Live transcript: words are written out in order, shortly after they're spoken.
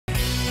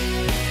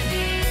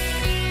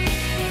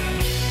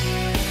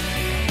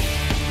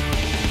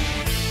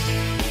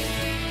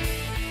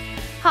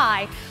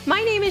Hi,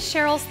 my name is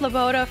Cheryl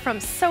Sleboda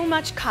from So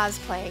Much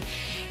Cosplay,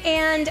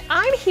 and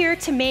I'm here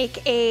to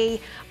make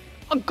a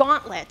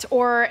gauntlet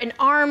or an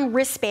arm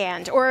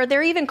wristband, or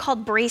they're even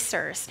called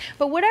bracers.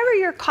 But whatever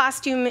your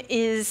costume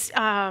is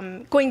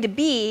going to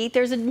be,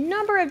 there's a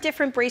number of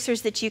different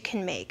bracers that you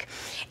can make.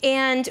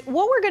 And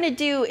what we're going to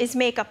do is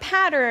make a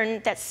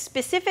pattern that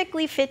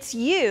specifically fits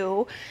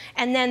you,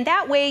 and then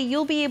that way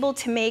you'll be able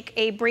to make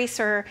a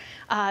bracer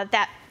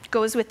that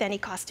goes with any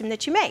costume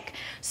that you make.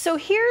 So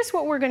here's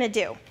what we're going to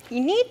do.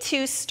 You need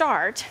to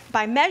start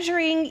by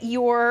measuring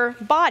your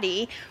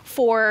body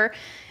for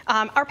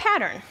our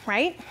pattern,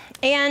 right?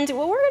 And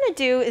what we're going to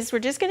do is we're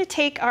just going to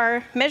take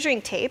our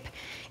measuring tape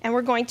and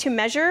we're going to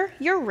measure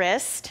your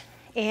wrist,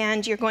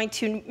 and you're going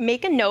to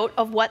make a note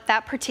of what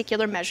that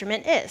particular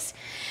measurement is.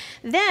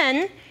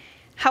 Then,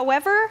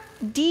 however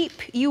deep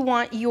you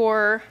want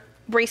your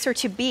bracer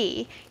to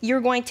be,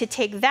 you're going to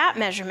take that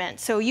measurement.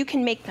 So you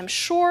can make them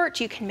short,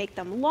 you can make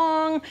them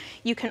long,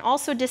 you can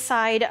also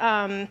decide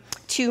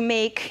to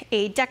make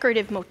a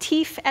decorative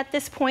motif at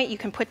this point. You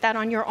can put that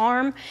on your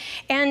arm.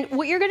 And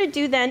what you're going to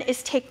do then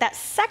is take that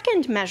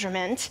second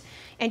measurement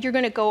and you're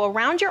going to go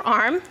around your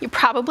arm. You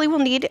probably will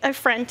need a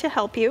friend to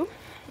help you.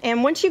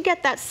 And once you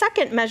get that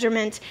second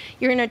measurement,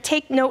 you're going to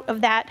take note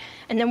of that,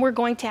 and then we're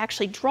going to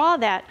actually draw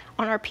that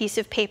on our piece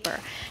of paper.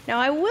 Now,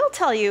 I will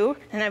tell you,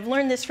 and I've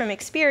learned this from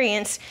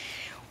experience,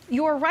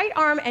 your right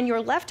arm and your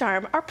left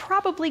arm are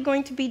probably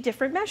going to be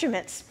different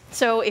measurements.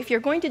 So if you're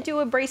going to do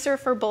a bracer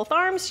for both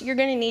arms, you're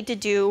going to need to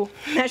do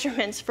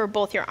measurements for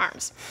both your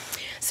arms.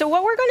 So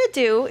what we're going to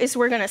do is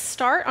we're going to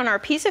start on our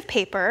piece of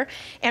paper,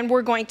 and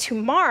we're going to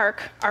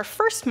mark our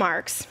first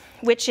marks,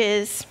 which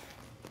is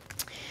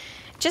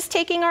just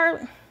taking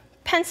our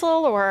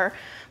pencil or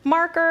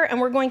marker,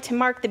 and we're going to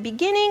mark the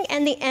beginning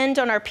and the end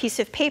on our piece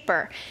of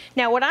paper.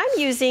 Now what I'm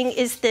using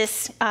is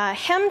this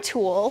hem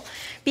tool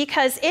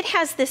because it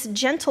has this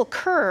gentle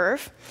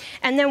curve,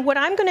 and then what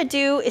I'm going to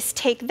do is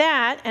take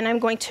that and I'm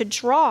going to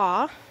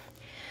draw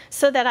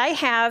so that I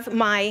have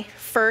my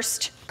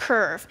first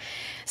curve.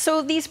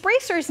 So these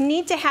bracers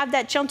need to have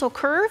that gentle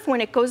curve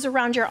when it goes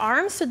around your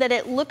arm so that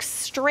it looks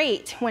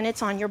straight when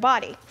it's on your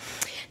body.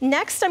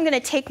 Next, I'm going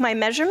to take my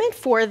measurement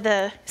for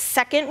the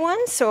second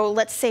one. So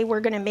let's say we're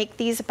going to make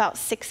these about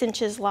 6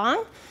 inches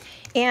long.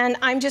 And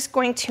I'm just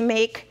going to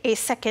make a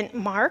second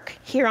mark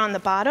here on the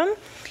bottom.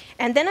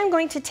 And then I'm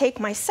going to take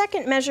my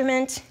second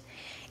measurement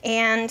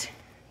and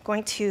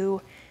going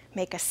to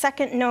make a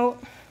second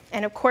note.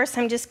 And of course,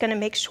 I'm just going to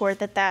make sure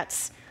that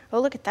that's, oh,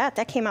 look at that.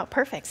 That came out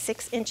perfect,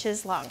 6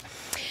 inches long.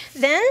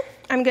 Then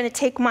I'm going to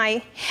take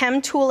my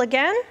hem tool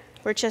again.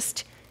 We're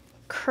just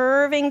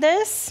curving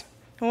this.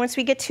 And once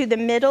we get to the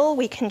middle,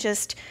 we can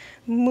just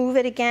move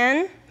it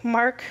again,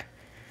 mark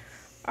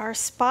our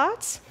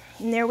spots,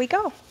 and there we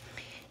go.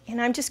 And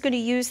I'm just going to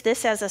use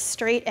this as a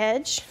straight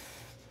edge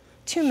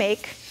to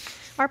make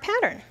our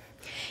pattern.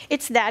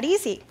 It's that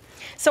easy.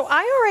 So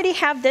I already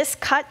have this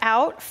cut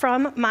out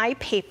from my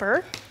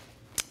paper,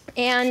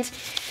 and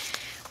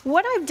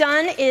what I've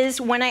done is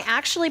when I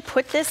actually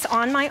put this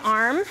on my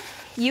arm,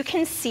 you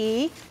can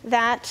see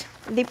that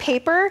the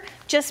paper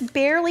just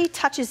barely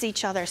touches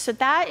each other. So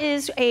that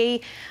is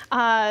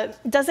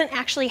doesn't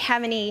actually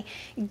have any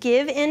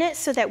give in it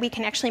so that we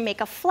can actually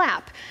make a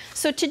flap.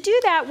 So to do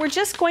that, we're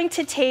just going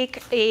to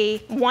take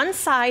one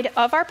side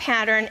of our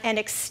pattern and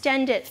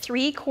extend it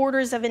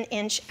 3/4 of an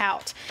inch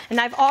out. And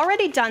I've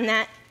already done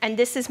that, and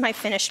this is my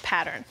finished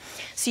pattern.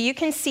 So you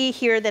can see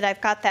here that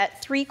I've got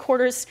that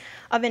 3/4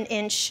 of an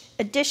inch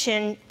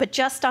addition, but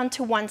just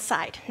onto one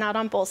side, not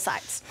on both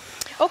sides.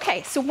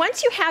 Okay, so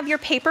once you have your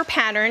paper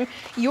pattern,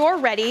 you're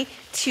ready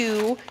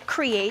to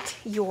create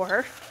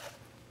your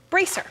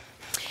bracer.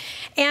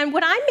 And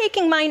what I'm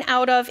making mine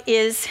out of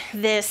is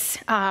this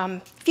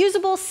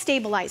fusible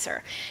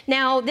stabilizer.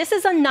 Now, this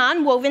is a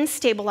non-woven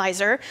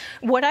stabilizer.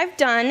 What I've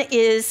done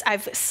is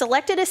I've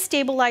selected a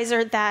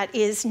stabilizer that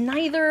is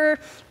neither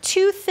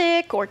too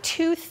thick or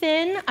too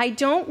thin. I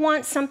don't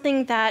want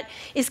something that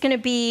is going to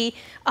be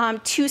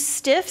too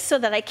stiff so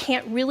that I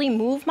can't really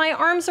move my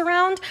arms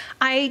around.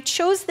 I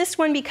chose this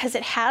one because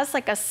it has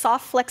like a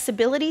soft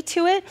flexibility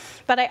to it,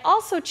 but I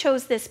also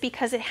chose this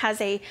because it has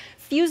a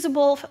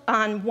fusible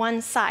on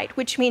one side,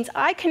 which means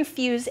I can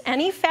fuse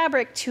any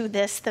fabric to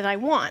this that I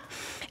want.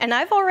 And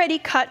I've already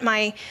cut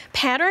my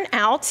pattern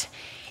out,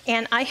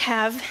 and I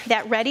have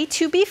that ready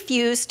to be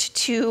fused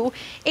to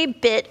a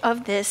bit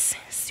of this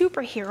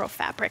superhero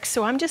fabric.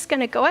 So I'm just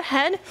going to go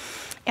ahead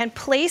and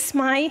place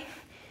my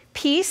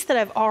piece that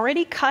I've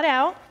already cut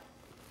out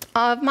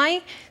of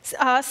my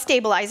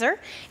stabilizer,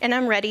 and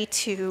I'm ready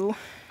to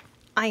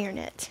iron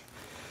it.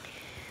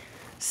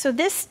 So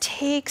this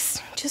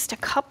takes just a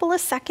couple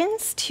of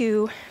seconds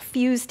to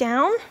fuse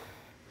down,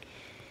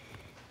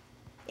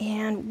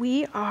 and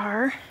we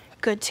are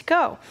good to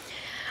go.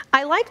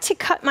 I like to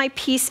cut my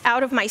piece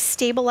out of my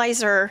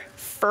stabilizer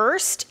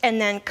first and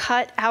then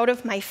cut out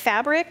of my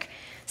fabric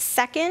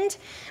second.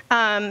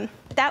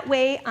 That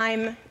way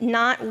I'm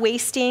not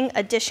wasting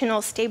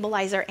additional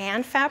stabilizer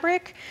and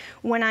fabric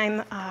when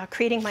I'm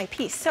creating my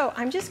piece. So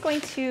I'm just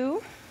going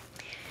to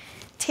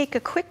take a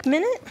quick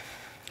minute.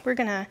 We're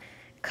gonna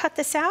cut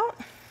this out.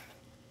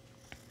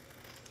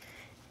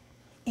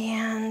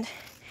 And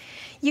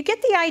you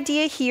get the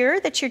idea here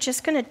that you're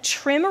just gonna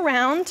trim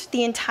around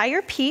the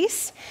entire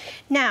piece.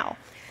 Now,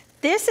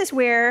 this is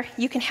where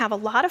you can have a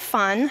lot of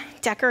fun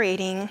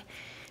decorating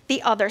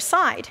the other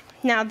side.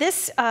 Now,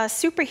 this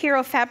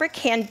superhero fabric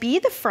can be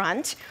the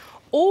front,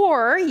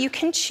 or you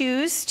can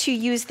choose to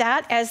use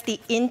that as the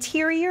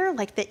interior,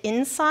 like the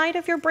inside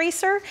of your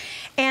bracer,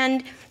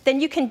 and then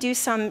you can do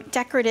some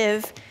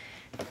decorative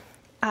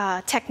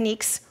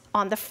techniques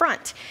on the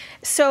front.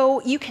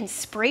 So you can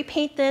spray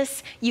paint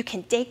this, you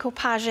can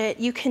decoupage it,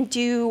 you can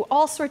do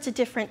all sorts of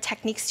different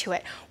techniques to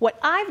it. What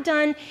I've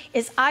done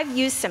is I've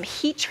used some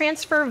heat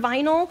transfer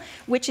vinyl,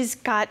 which has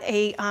got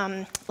a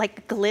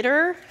like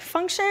glitter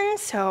function.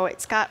 So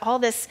it's got all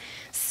this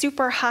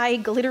super high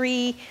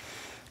glittery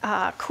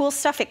cool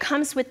stuff. It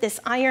comes with this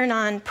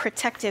iron-on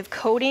protective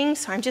coating,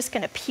 so I'm just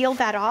gonna peel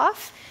that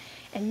off.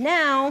 And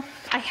now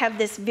I have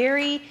this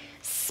very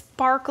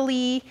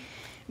sparkly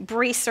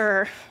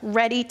bracer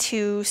ready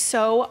to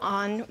sew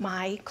on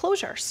my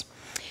closures.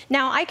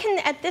 Now I can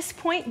at this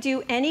point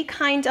do any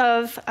kind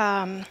of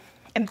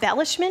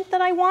embellishment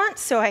that I want.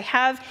 So I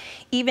have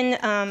even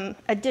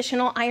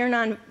additional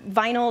iron-on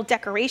vinyl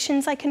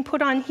decorations I can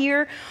put on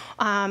here.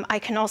 I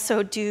can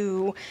also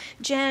do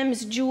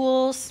gems,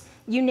 jewels,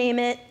 you name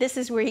it. This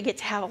is where you get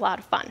to have a lot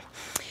of fun.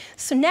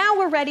 So now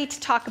we're ready to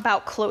talk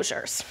about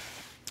closures.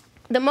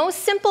 The most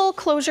simple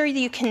closure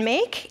you can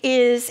make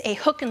is a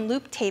hook and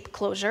loop tape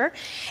closure.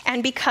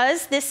 And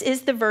because this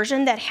is the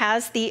version that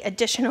has the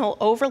additional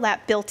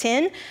overlap built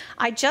in,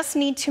 I just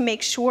need to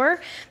make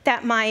sure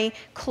that my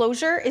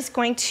closure is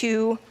going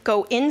to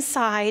go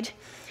inside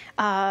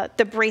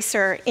the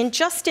bracer,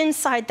 just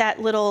inside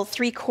that little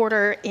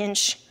 3/4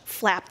 inch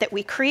flap that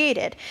we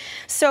created.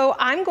 So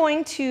I'm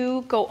going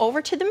to go over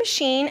to the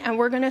machine and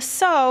we're going to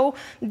sew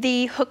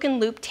the hook and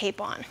loop tape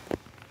on.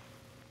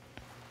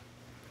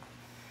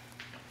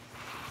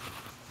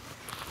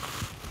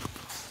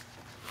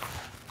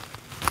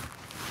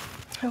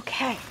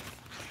 Okay.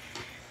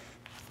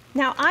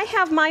 Now I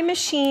have my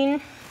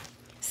machine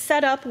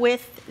set up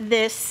with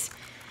this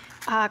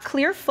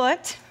clear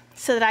foot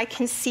so that I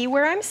can see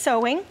where I'm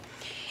sewing.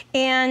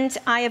 And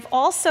I have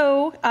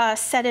also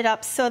set it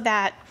up so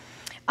that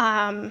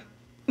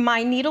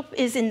my needle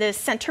is in the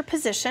center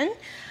position.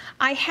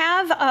 I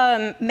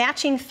have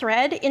matching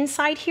thread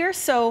inside here,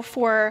 so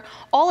for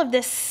all of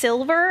this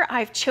silver,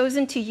 I've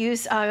chosen to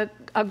use a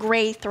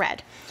gray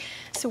thread.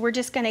 So we're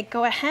just gonna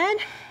go ahead,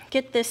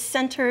 get this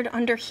centered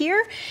under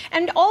here,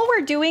 and all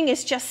we're doing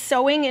is just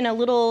sewing in a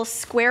little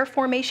square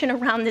formation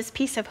around this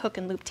piece of hook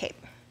and loop tape.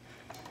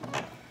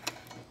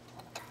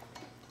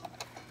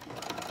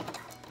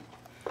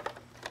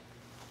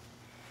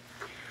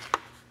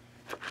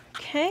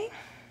 Okay.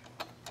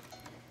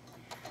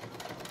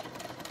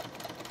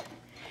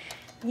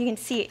 You can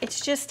see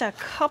it's just a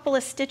couple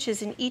of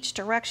stitches in each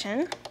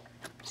direction.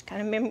 Just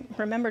gotta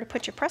remember to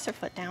put your presser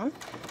foot down.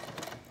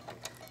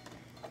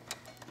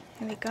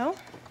 There we go.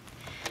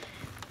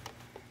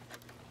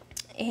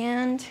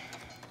 And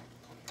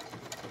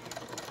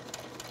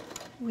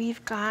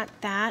we've got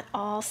that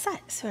all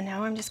set. So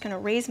now I'm just gonna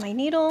raise my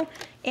needle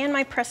and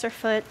my presser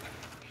foot,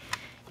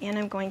 and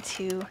I'm going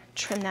to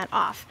trim that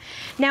off.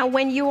 Now,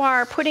 when you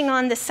are putting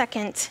on the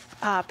second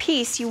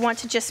piece, you want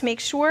to just make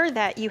sure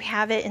that you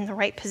have it in the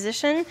right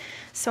position.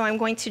 So I'm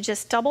going to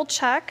just double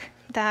check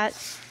that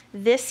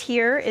this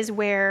here is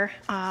where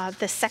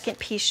the second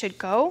piece should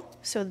go.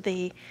 So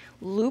the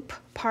loop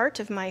part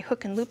of my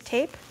hook and loop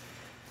tape.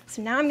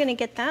 So now I'm gonna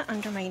get that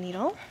under my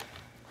needle.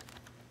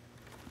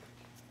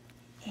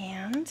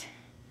 And,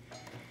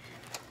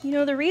 you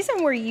know, the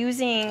reason we're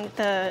using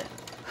the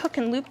hook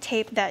and loop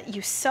tape that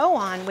you sew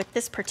on with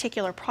this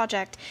particular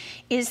project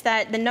is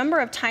that the number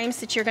of times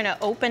that you're gonna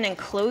open and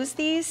close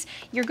these,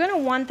 you're gonna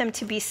want them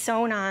to be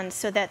sewn on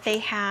so that they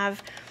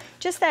have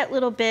just that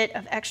little bit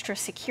of extra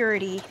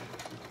security.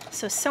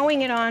 So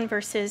sewing it on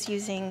versus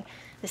using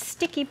the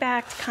sticky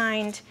backed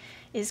kind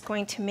is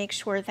going to make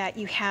sure that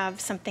you have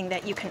something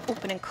that you can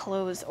open and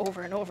close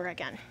over and over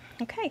again.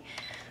 Okay,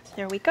 so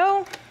there we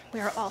go. We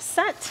are all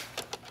set.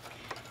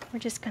 We're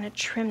just gonna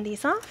trim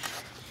these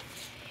off.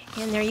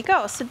 And there you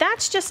go. So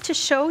that's just to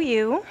show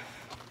you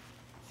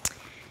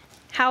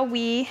how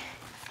we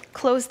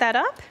close that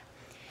up.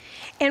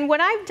 And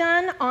what I've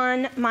done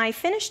on my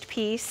finished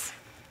piece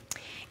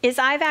is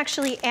I've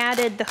actually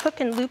added the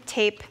hook and loop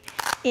tape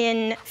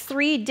in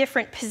 3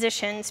 different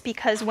positions,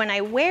 because when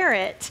I wear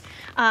it,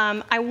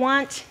 I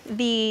want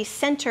the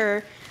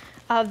center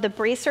of the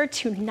bracer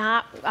to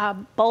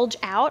not bulge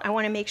out. I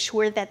want to make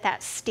sure that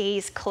that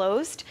stays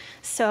closed.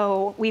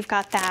 So we've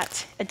got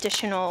that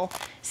additional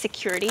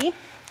security.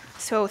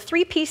 So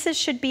 3 pieces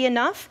should be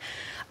enough.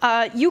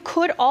 You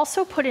could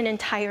also put an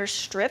entire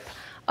strip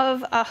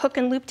of hook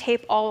and loop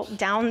tape all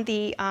down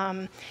the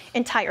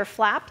entire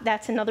flap.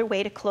 That's another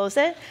way to close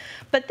it.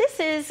 But this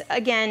is,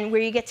 again,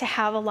 where you get to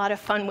have a lot of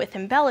fun with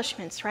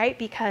embellishments, right?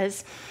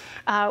 Because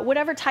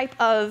whatever type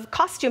of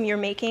costume you're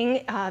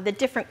making, the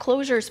different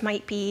closures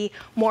might be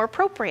more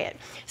appropriate.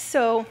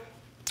 So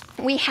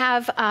we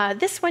have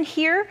this one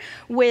here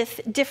with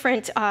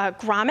different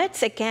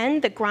grommets. Again,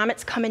 the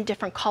grommets come in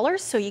different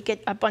colors, so you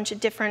get a bunch of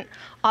different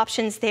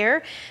options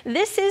there.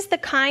 This is the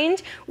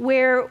kind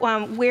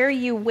where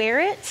you wear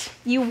it,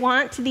 you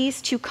want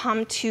these to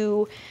come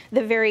to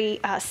the very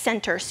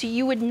center. So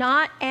you would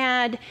not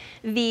add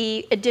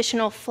the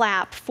additional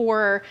flap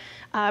for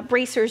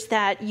bracers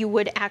that you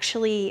would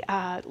actually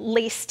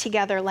lace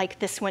together like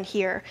this one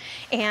here.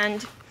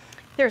 And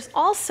there's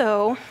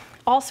also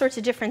all sorts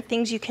of different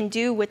things you can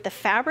do with the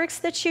fabrics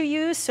that you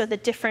use, so the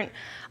different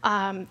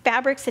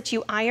fabrics that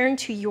you iron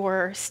to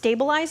your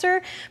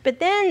stabilizer. But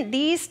then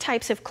these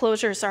types of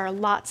closures are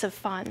lots of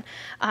fun.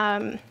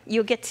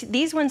 You'll get to,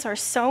 these ones are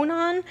sewn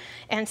on,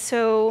 and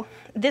so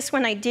this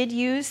one I did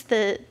use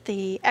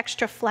the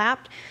extra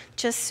flap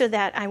just so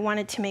that I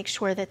wanted to make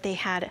sure that they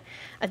had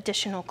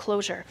additional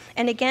closure.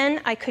 And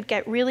again, I could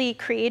get really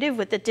creative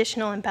with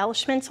additional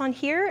embellishments on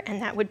here,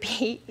 and that would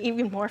be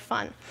even more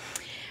fun.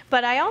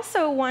 But I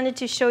also wanted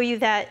to show you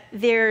that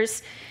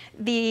there's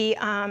the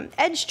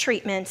edge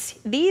treatments.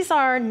 These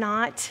are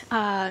not,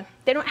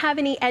 they don't have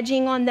any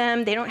edging on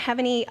them. They don't have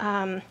any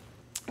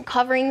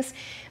coverings.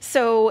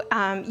 So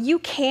you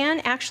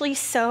can actually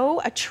sew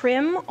a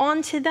trim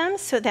onto them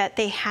so that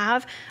they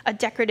have a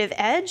decorative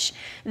edge.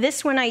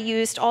 This one I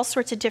used all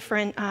sorts of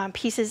different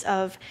pieces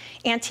of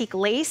antique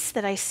lace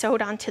that I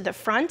sewed onto the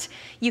front.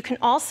 You can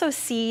also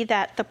see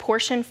that the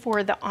portion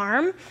for the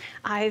arm,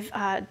 I've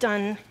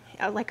done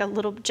like a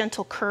little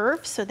gentle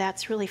curve, so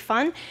that's really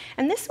fun.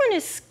 And this one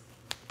is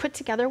put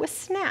together with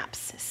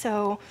snaps.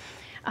 So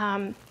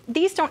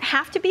these don't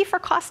have to be for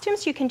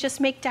costumes. You can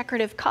just make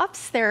decorative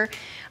cuffs. They're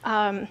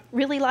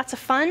really lots of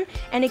fun.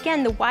 And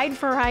again, the wide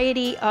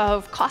variety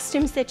of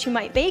costumes that you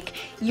might make.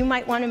 You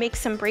might want to make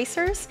some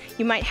bracers.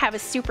 You might have a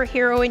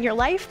superhero in your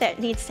life that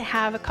needs to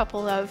have a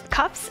couple of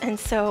cuffs. And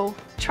so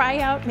try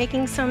out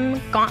making some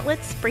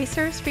gauntlets,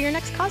 bracers for your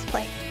next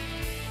cosplay.